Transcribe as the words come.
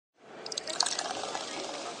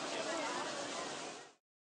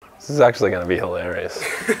This is actually going to be hilarious.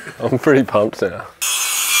 I'm pretty pumped now.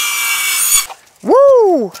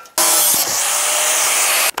 Woo!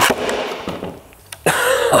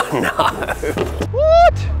 Oh no!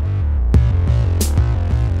 What?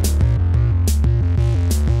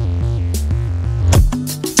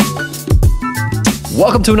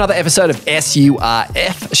 Welcome to another episode of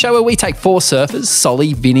S.U.R.F, a show where we take four surfers,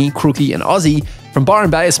 Soli, Vinny, Krooky and Ozzy, from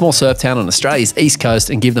Byron Bay, a small surf town on Australia's east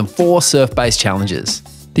coast, and give them four surf-based challenges.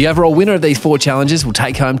 The overall winner of these four challenges will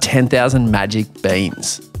take home 10,000 magic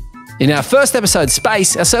beans. In our first episode,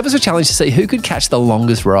 Space, our surfers were challenged to see who could catch the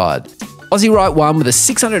longest ride. Ozzy Wright won with a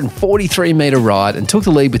 643 metre ride and took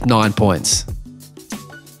the lead with 9 points.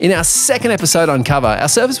 In our second episode, Uncover, our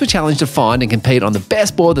surfers were challenged to find and compete on the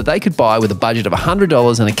best board that they could buy with a budget of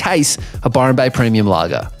 $100 and a case of Byron Bay Premium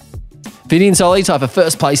Lager. Vinny and Soli tie for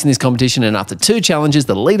first place in this competition, and after two challenges,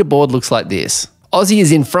 the leaderboard looks like this. Ozzy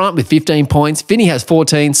is in front with 15 points, Vinny has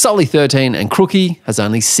 14, Soli 13, and Krooky has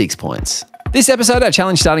only 6 points. This episode, our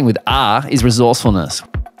challenge starting with R is Resourcefulness,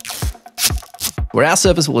 where our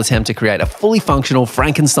surfers will attempt to create a fully functional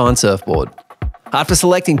Frankenstein surfboard. After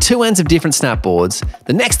selecting two ends of different snapboards,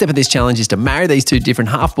 the next step of this challenge is to marry these two different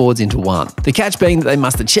half boards into one. The catch being that they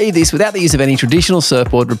must achieve this without the use of any traditional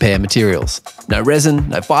surfboard repair materials. No resin,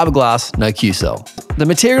 no fiberglass, no Q-cell. The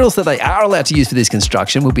materials that they are allowed to use for this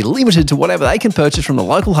construction will be limited to whatever they can purchase from the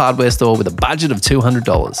local hardware store with a budget of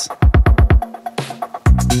 $200.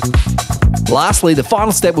 Lastly, the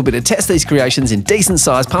final step will be to test these creations in decent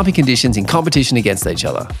sized pumping conditions in competition against each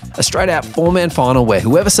other. A straight out four-man final where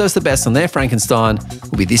whoever surfs the best on their Frankenstein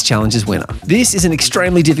will be this challenge's winner. This is an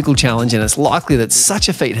extremely difficult challenge, and it's likely that such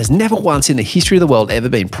a feat has never once in the history of the world ever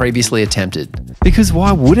been previously attempted. Because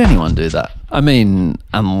why would anyone do that? I mean,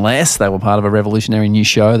 unless they were part of a revolutionary new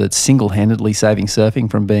show that's single-handedly saving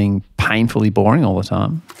surfing from being painfully boring all the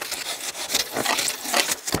time.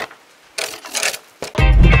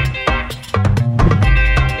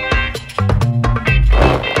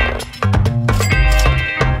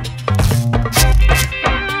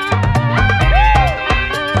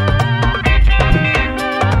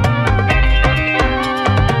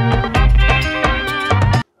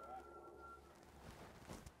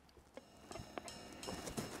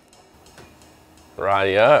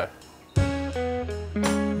 Rightio.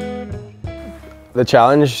 The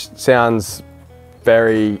challenge sounds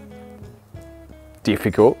very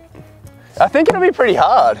difficult. I think it'll be pretty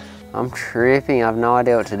hard. I'm tripping, I have no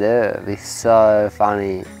idea what to do. It'd be so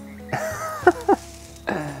funny.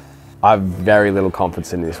 I have very little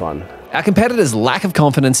confidence in this one. Our competitors' lack of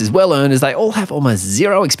confidence is well earned, as they all have almost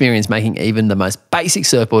zero experience making even the most basic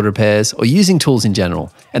surfboard repairs or using tools in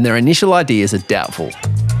general, and their initial ideas are doubtful.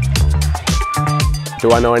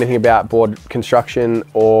 Do I know anything about board construction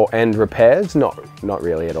and repairs? Not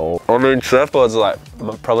really at all. I mean, surfboards are like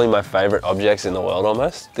probably my favourite objects in the world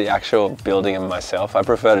almost. The actual building them myself, I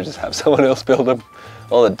prefer to just have someone else build them.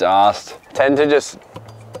 All the dust. Tend to just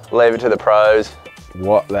leave it to the pros.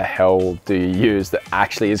 What the hell do you use that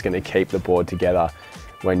actually is going to keep the board together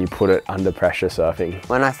when you put it under pressure surfing?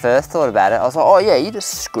 When I first thought about it, I was like, oh yeah, you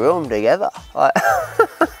just screw them together. Like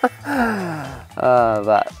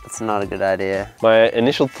but it's not a good idea. My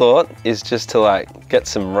initial thought is just to like get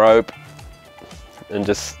some rope and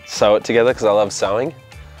just sew it together because I love sewing.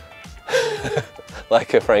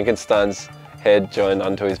 Like a Frankenstein's head joined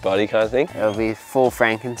onto his body kind of thing. It'll be full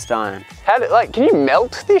Frankenstein. Can you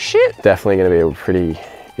melt this shit? Definitely going to be a pretty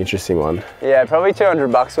interesting one. Yeah, probably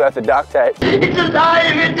 $200 worth of duct tape. It's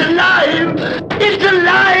alive! It's alive! It's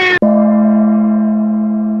alive!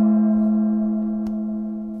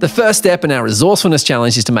 The first step in our resourcefulness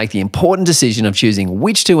challenge is to make the important decision of choosing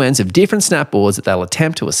which two ends of different snapboards that they'll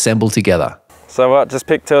attempt to assemble together. So what, just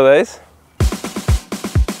pick two of these?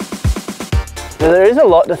 Now, there is a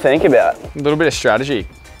lot to think about. A little bit of strategy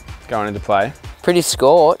going into play. Pretty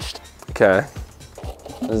scorched. Okay.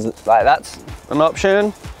 Like that's an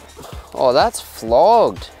option. Oh, that's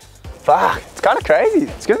flogged. Fuck, it's kind of crazy.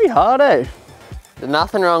 It's gonna be hard, eh? There's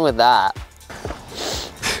nothing wrong with that.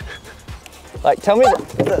 Like, tell me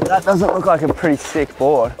that doesn't look like a pretty sick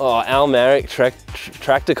board. Oh, Almaric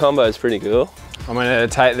tractor combo is pretty cool. I'm gonna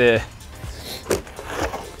take the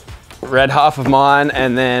red half of mine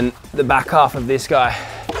and then the back half of this guy.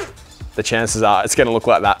 The chances are it's gonna look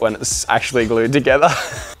like that when it's actually glued together.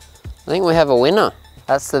 I think we have a winner.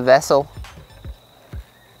 That's the vessel.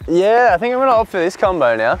 Yeah, I think I'm gonna opt for this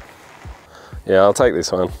combo now. Yeah, I'll take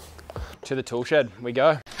this one. To the tool shed we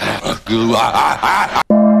go.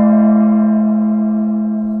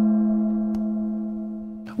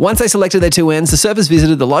 Once they selected their two ends, the surfers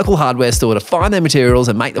visited the local hardware store to find their materials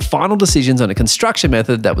and make the final decisions on a construction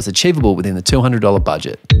method that was achievable within the $200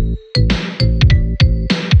 budget.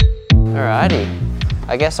 Alrighty.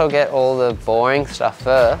 I guess I'll get all the boring stuff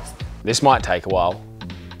first. This might take a while.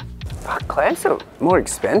 Fuck, clamps are more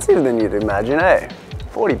expensive than you'd imagine, eh?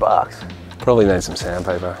 40 bucks. Probably need some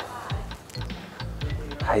sandpaper.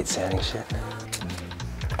 Hate sanding shit.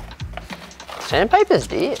 Sandpaper's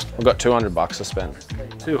dear. I've got 200 bucks to spend.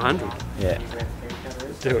 200. Yeah.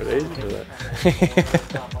 Do it easy with it.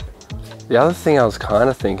 The other thing I was kind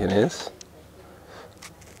of thinking is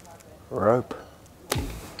rope.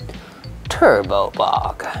 Turbo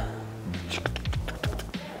bog. I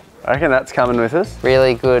reckon that's coming with us.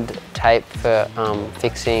 Really good tape for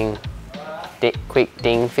fixing quick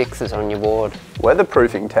ding fixes on your board.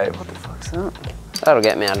 Weatherproofing tape. What the fuck's that? That'll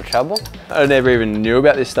get me out of trouble. I never even knew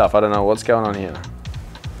about this stuff. I don't know what's going on here.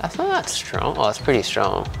 That's not that strong. Oh, it's pretty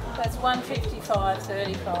strong. That's 155,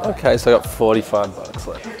 35. Okay, so I got 45 bucks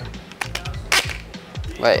left.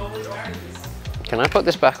 Wait, can I put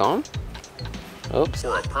this back on? Oops.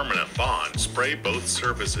 For a permanent bond, spray both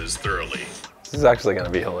surfaces thoroughly. This is actually going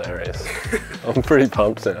to be hilarious. I'm pretty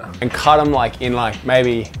pumped now. And cut them like in like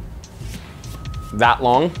maybe that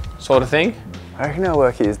long sort of thing. I reckon our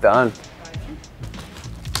work here is done.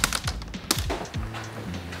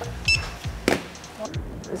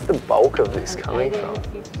 Where's the bulk of this coming from?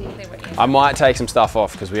 I might take some stuff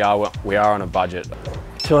off because we are on a budget.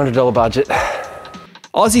 $200 budget.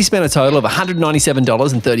 Ozzy spent a total of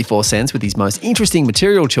 $197.34 with his most interesting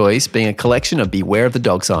material choice being a collection of Beware of the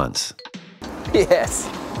Dog signs. Yes.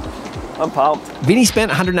 I'm pumped. Vinny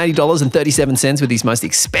spent $180.37 with his most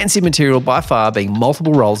expensive material by far being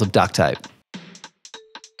multiple rolls of duct tape.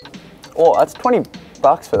 Oh, that's 20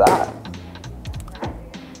 bucks for that.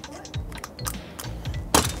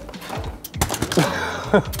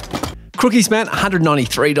 Krooky spent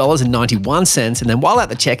 $193.91 and then while at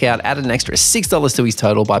the checkout added an extra $6 to his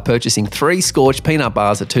total by purchasing 3 scorched peanut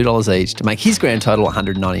bars at $2 each to make his grand total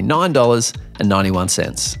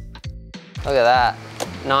 $199.91. Look at that,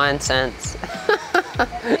 9 cents.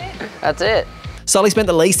 That's it. Soli spent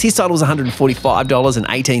the least, his total was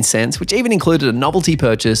 $145.18, which even included a novelty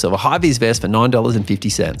purchase of a high-vis vest for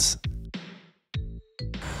 $9.50.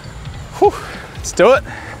 Whew, let's do it.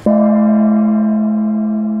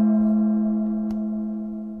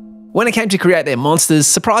 When it came to create their monsters,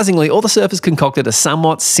 surprisingly, all the surfers concocted a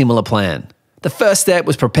somewhat similar plan. The first step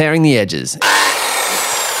was preparing the edges.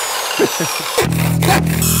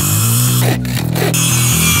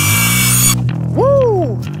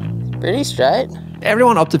 Woo! Pretty straight.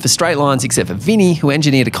 Everyone opted for straight lines except for Vinny, who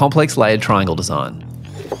engineered a complex layered triangle design.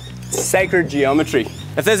 Sacred geometry.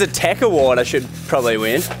 If there's a tech award, I should probably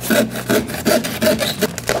win.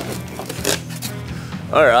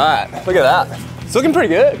 All right, look at that. It's looking pretty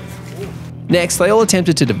good. Next, they all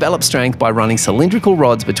attempted to develop strength by running cylindrical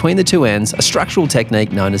rods between the two ends, a structural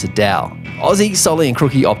technique known as a dowel. Ozzy, Soli and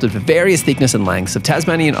Krooky opted for various thickness and lengths of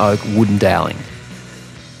Tasmanian oak wooden doweling.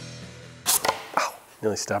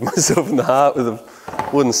 Nearly stabbed myself in the heart with a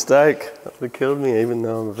wooden stake. That would have killed me even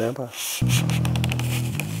though I'm a vampire.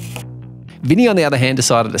 Vinny, on the other hand,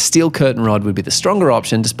 decided a steel curtain rod would be the stronger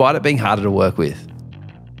option despite it being harder to work with.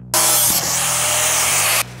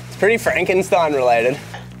 It's pretty Frankenstein related.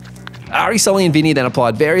 Ari, Soli and Vinny then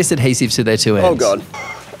applied various adhesives to their two ends. Oh God.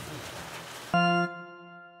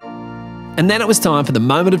 And then it was time for the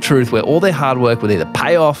moment of truth where all their hard work would either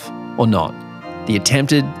pay off or not. The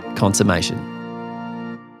attempted consummation.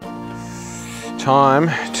 Time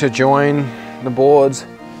to join the boards.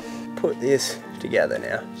 Put this together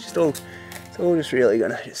now. It's all just really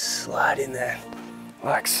gonna just slide in there.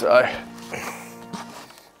 Like so.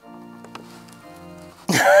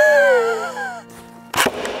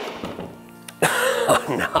 Oh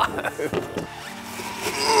no.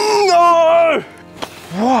 No!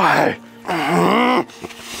 Why?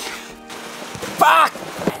 Fuck!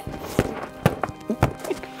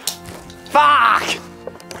 Fuck!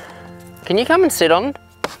 Can you come and sit on?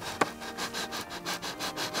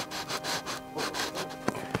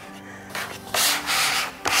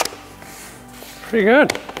 Pretty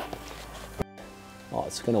good. Oh,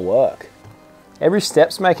 it's gonna work. Every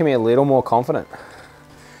step's making me a little more confident.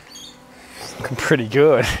 It's looking pretty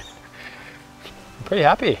good. I'm pretty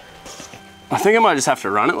happy. I think I might just have to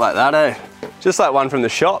run it like that, eh? Just like one from the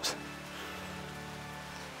shops.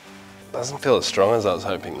 Doesn't feel as strong as I was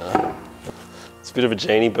hoping though. It's a bit of a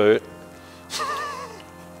genie boot.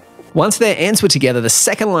 Once their ends were together, the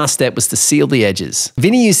second last step was to seal the edges.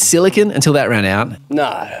 Vinny used silicone until that ran out, No,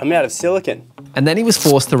 I'm out of silicone. and then he was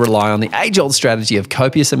forced to rely on the age-old strategy of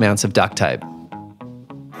copious amounts of duct tape.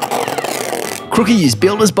 Krooky used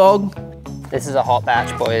builder's bog. This is a hot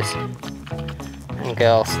batch, boys and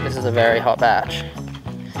girls. This is a very hot batch.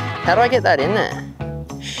 How do I get that in there?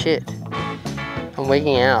 Shit. I'm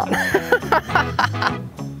wigging out.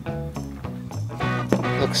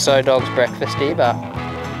 Looks so dog's breakfasty, but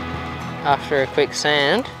after a quick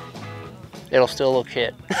sand, it'll still look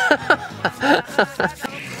shit.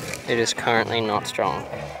 It is currently not strong.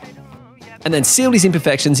 And then sealed his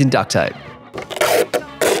imperfections in duct tape.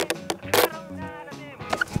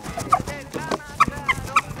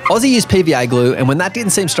 Ozzy used PVA glue, and when that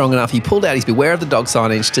didn't seem strong enough, he pulled out his Beware of the Dog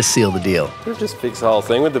signage to seal the deal. We've just fixed the whole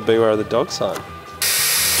thing with the Beware of the Dog sign.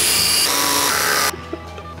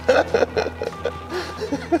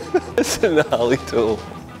 It's a gnarly tool.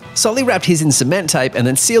 Soli wrapped his in cement tape and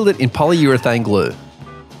then sealed it in polyurethane glue.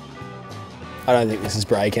 I don't think this is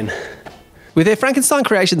breaking. With their Frankenstein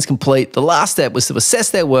creations complete, the last step was to assess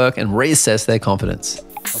their work and reassess their confidence.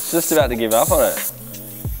 I was just about to give up on it.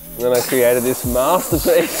 And then I created this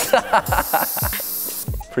masterpiece.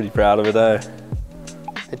 Pretty proud of it though.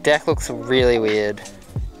 The deck looks really weird.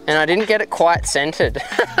 And I didn't get it quite centered.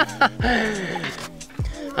 I'm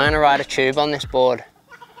gonna ride a tube on this board.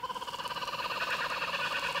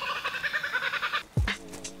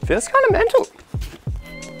 Feels kind of mental.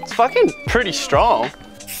 It's fucking pretty strong.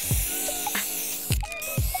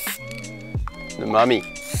 The mummy.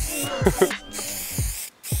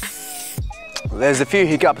 There's a few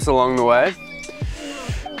hiccups along the way,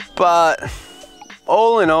 but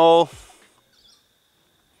all in all,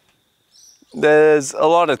 there's a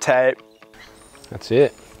lot of tape. That's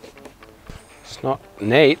it. It's not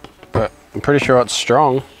neat, but I'm pretty sure it's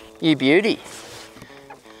strong. You beauty.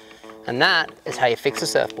 And that is how you fix a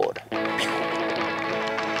surfboard.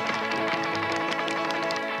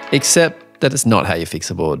 Except that it's not how you fix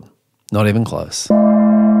a board. Not even close.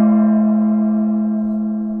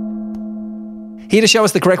 Here to show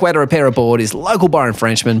us the correct way to repair a board is local Byron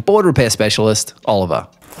Frenchman, board repair specialist, Oliver.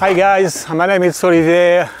 Hi guys, my name is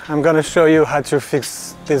Olivier. I'm gonna show you how to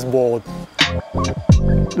fix this board.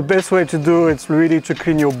 The best way to do it's really to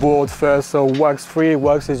clean your board first. So wax free,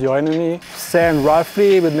 wax is your enemy. Sand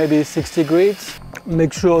roughly with maybe 60 grits.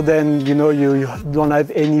 Make sure then you don't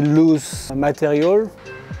have any loose material.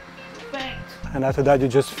 And after that you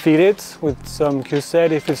just fill it with some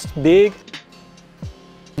Q-set if it's big.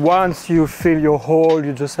 Once you fill your hole,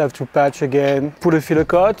 you just have to patch again. Put a filler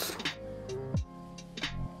coat.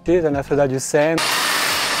 And after that you sand.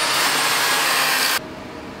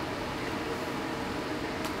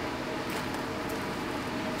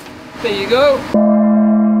 There you go.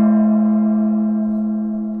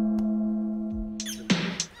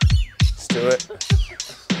 Let's do it.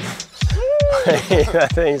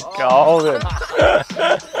 That thing's golden.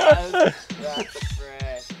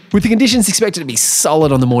 With the conditions expected to be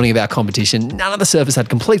solid on the morning of our competition, none of the surfers had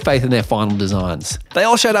complete faith in their final designs. They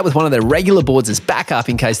all showed up with one of their regular boards as backup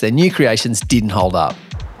in case their new creations didn't hold up.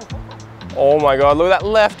 Oh my God, look at that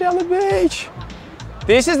left down the beach.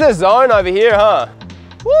 This is the zone over here, huh?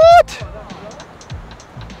 What?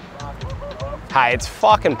 Hey, it's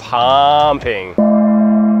fucking pumping.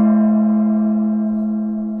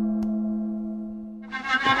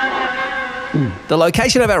 The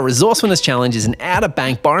location of our Resourcefulness Challenge is an Outer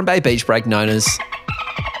Bank Byron Bay beach break known as...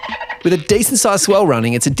 With a decent sized swell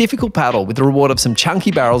running, it's a difficult paddle with the reward of some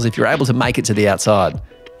chunky barrels if you're able to make it to the outside.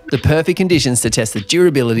 The perfect conditions to test the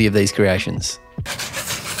durability of these creations. Did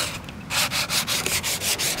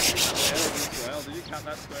you cut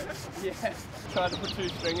that square? Yeah. Tried to put 2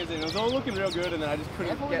 stringers in. It was all looking real good and then I just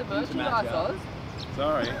couldn't get them to match up.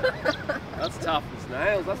 Sorry. That's tough as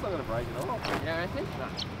nails. That's not going to break it off. You don't reckon? No.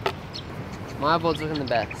 My board's looking the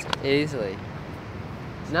best, easily.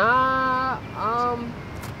 Nah,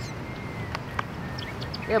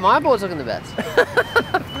 yeah, my board's looking the best.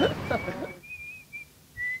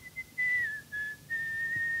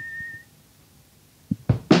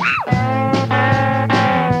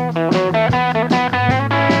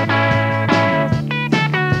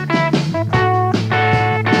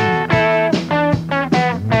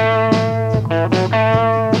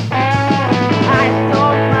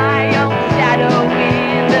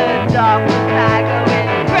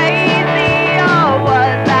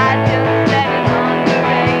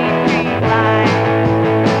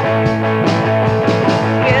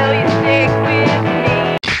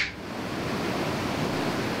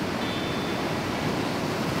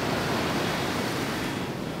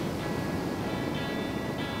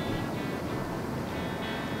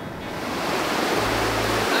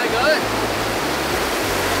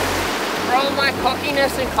 My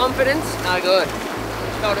cockiness and confidence, no good.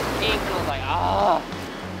 Just felt it pink and I was like, ah.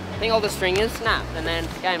 I think all the stringers snapped and then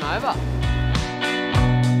game over.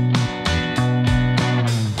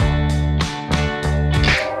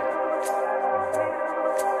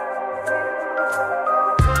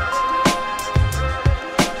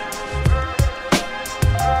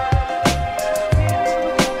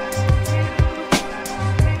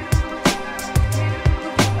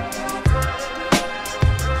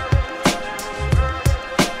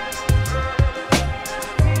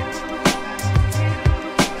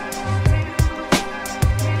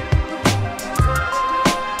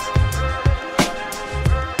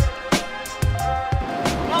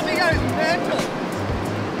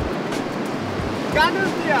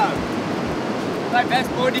 like best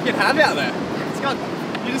board you can have out there.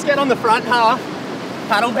 You just get on the front half,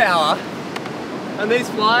 paddle power, and these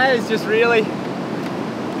flyers just really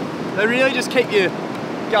just keep you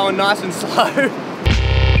going nice and slow.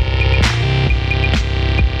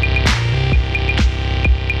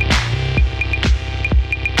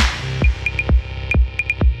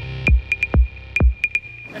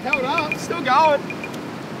 It held up, still going.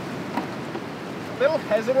 A little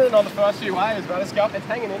hesitant on the first few waves, but it's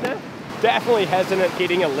hanging in there. Definitely hesitant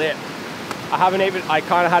hitting a lip. I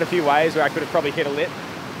kind of had a few waves where I could have probably hit a lip,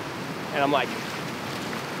 and I'm like,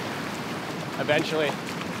 eventually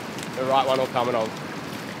the right one will come and I'll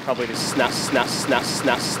probably just snap, snap, snap,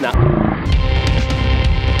 snap, snap.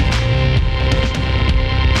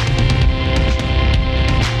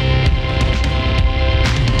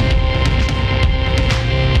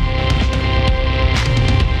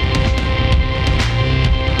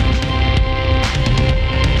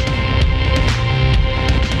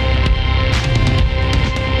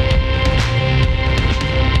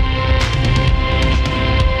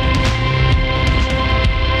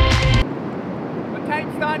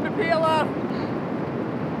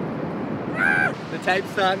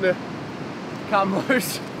 Tape's starting to come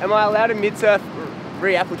loose. Am I allowed a mid-surf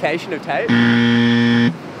reapplication of tape?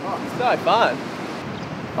 Oh, it's so fun.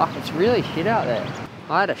 Fuck, it's really shit out there.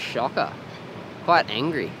 I had a shocker. Quite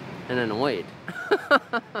angry and annoyed.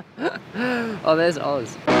 Oh, there's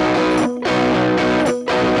Oz. Oh,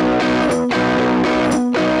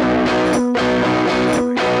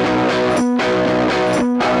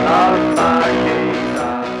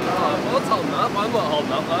 board's holding up. I'm not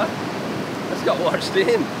holding up though. Just got washed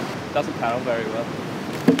in. Doesn't paddle very well.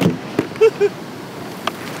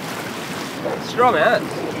 Strong man.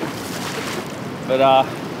 But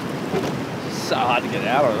so hard to get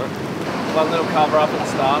out of it. One little cover up at the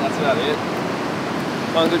start, that's about it.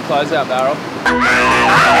 One good closeout barrel.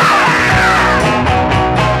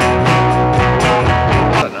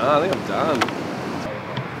 I don't know, I think I'm done.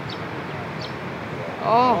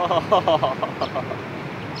 Oh.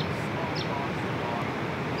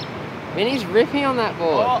 Vinny's ripping on that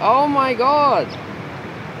board. Oh my god.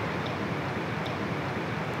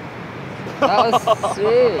 That was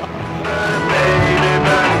sick. I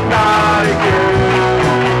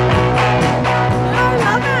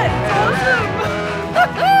love it.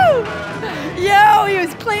 It's awesome. Yo, he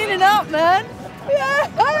was cleaning up, man. Yeah.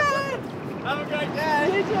 Have a great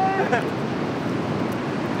day. You too.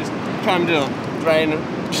 Just come to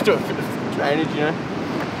just do a bit of drainage, you know.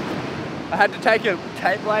 I had to take a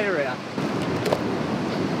tape layer out.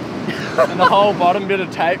 And the whole bottom bit of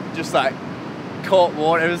tape just like caught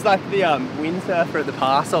water. It was like the windsurfer at the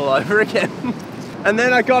pass all over again. And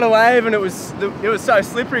then I got a wave and it was so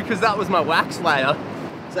slippery because that was my wax layer.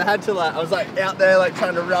 So I had to I was like out there like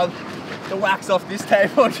trying to rub the wax off this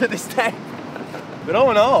tape onto this tape. But all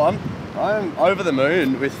in all, I'm over the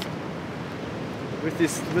moon with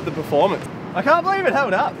the performance. I can't believe it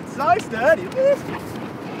held up. It's so sturdy. Look at this.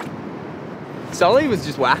 Soli was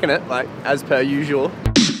just whacking it, like, as per usual.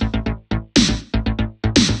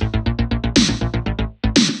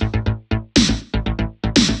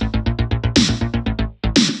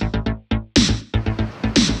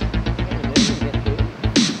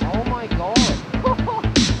 Oh my god.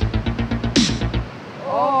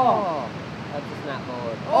 Oh, that's a snap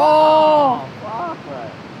board. Oh, fuck, bro.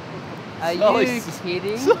 Are you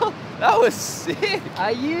kidding? That was sick.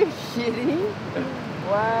 Are you kidding?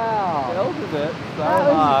 Wow. Held with it so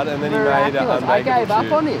hard and then miraculous. He made it unbreakable. I gave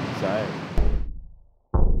up on him. So.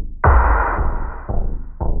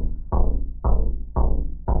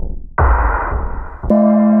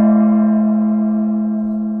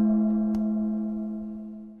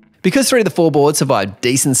 Because 3 of the 4 boards survived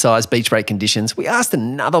decent-sized beach break conditions, we asked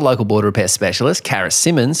another local board repair specialist, Karis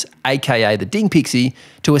Simmons, aka the Ding Pixie,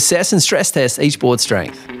 to assess and stress test each board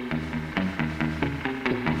strength.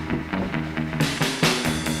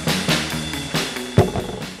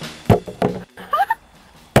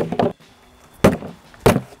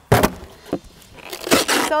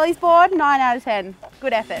 Soli's board, 9 out of 10.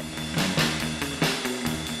 Good effort.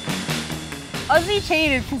 Ozzy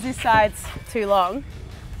cheated because this side's too long,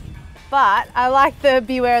 but I like the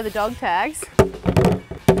beware of the dog tags.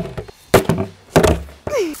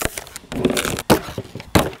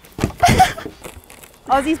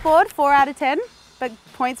 Ozzy's board, 4 out of 10, but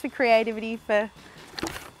points for creativity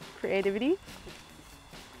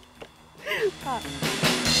Oh.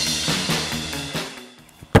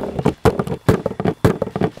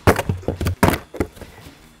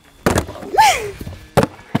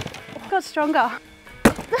 Got stronger.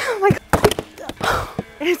 Oh my god.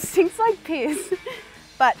 It stinks like piss.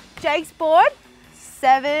 But Jake's board,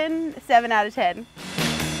 7 out of 10.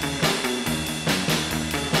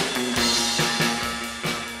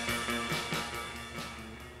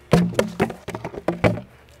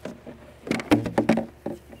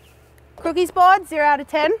 Crookie's board, 0 out of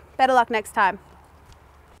 10. Better luck next time.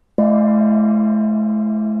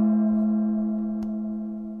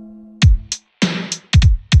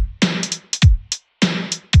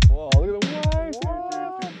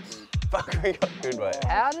 Fuck, we got good wave.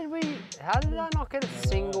 How did I not get a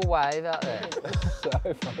single wave out there? So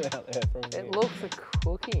fun out there from here. It looks like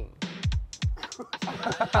cooking.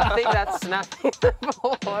 I think that's snapping the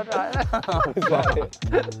board right now. I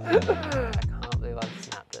can't believe I've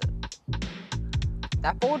snapped it.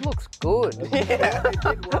 That board looks good. Yeah, it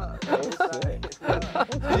did work.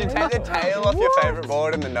 Did you take the tail off your favourite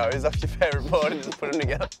board and the nose off your favourite board and just put them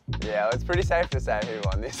together? Yeah, it's pretty safe to say who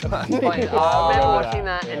won this one. I remember watching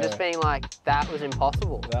that and just being like, that was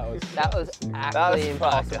impossible. That was actually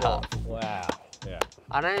impossible. Wow. Yeah.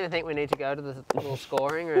 I don't even think we need to go to the little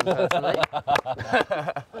scoring room personally.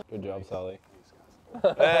 Good job, Sully.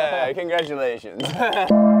 Hey, congratulations.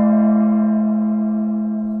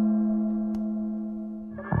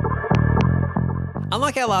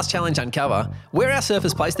 Unlike our last challenge Uncover, where our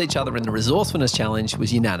surfers placed each other in the Resourcefulness challenge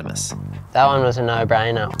was unanimous. That one was a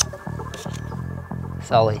no-brainer.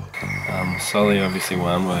 Soli. Soli obviously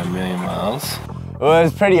won by a million miles. Well, it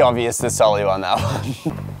was pretty obvious the Soli won that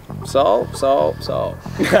one. Sol.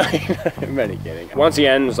 I'm only kidding. Once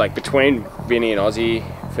again, it was like between Vinny and Ozzy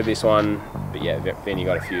for this one. But yeah, Vinny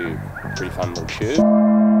got a few pretty fun little chews.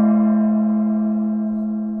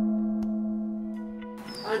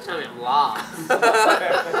 Don't tell me I'm last.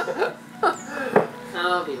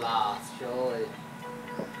 Can't be last, surely.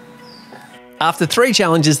 After 3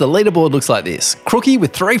 challenges, the leaderboard looks like this. Krooky,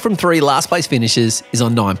 with 3 from 3 last place finishes, is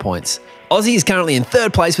on 9 points. Ozzy is currently in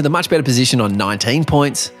 3rd place with a much better position on 19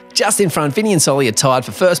 points. Just in front, Vinny and Soli are tied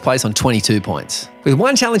for 1st place on 22 points. With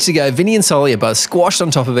 1 challenge to go, Vinny and Soli are both squashed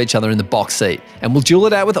on top of each other in the box seat and will duel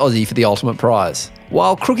it out with Ozzy for the ultimate prize.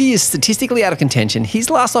 While Krooky is statistically out of contention, his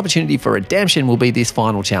last opportunity for redemption will be this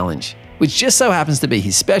final challenge, which just so happens to be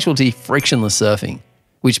his specialty, frictionless surfing,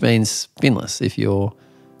 which means finless if you're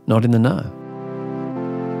not in the know.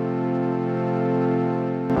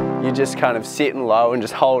 You're just kind of sitting low and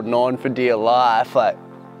just holding on for dear life. Like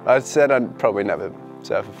I said, I'd probably never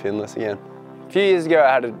surf a finless again. A few years ago,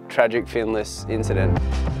 I had a tragic finless incident.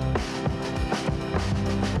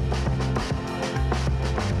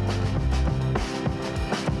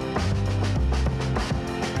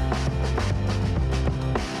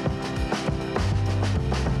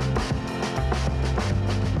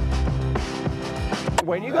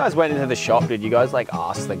 When you guys went into the shop, did you guys like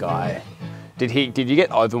ask the guy? Did you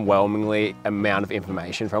get overwhelmingly amount of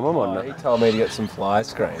information from him or not? He told me to get some fly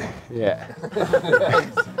screen. Yeah.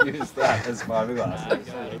 Use that as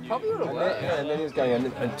fiberglass. Probably would have worked. And then he was going in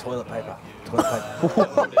and toilet paper.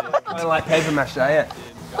 I like paper mache, yeah.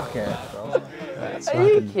 Fuck yeah. Are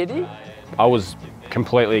you kidding? I was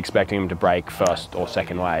completely expecting him to break 1st or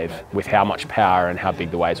 2nd wave with how much power and how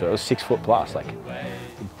big the waves were. It was 6 foot plus, like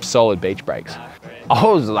solid beach breaks. I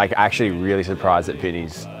was like actually really surprised that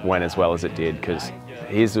Vinny's went as well as it did because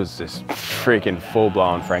his was just freaking full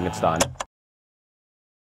blown Frankenstein.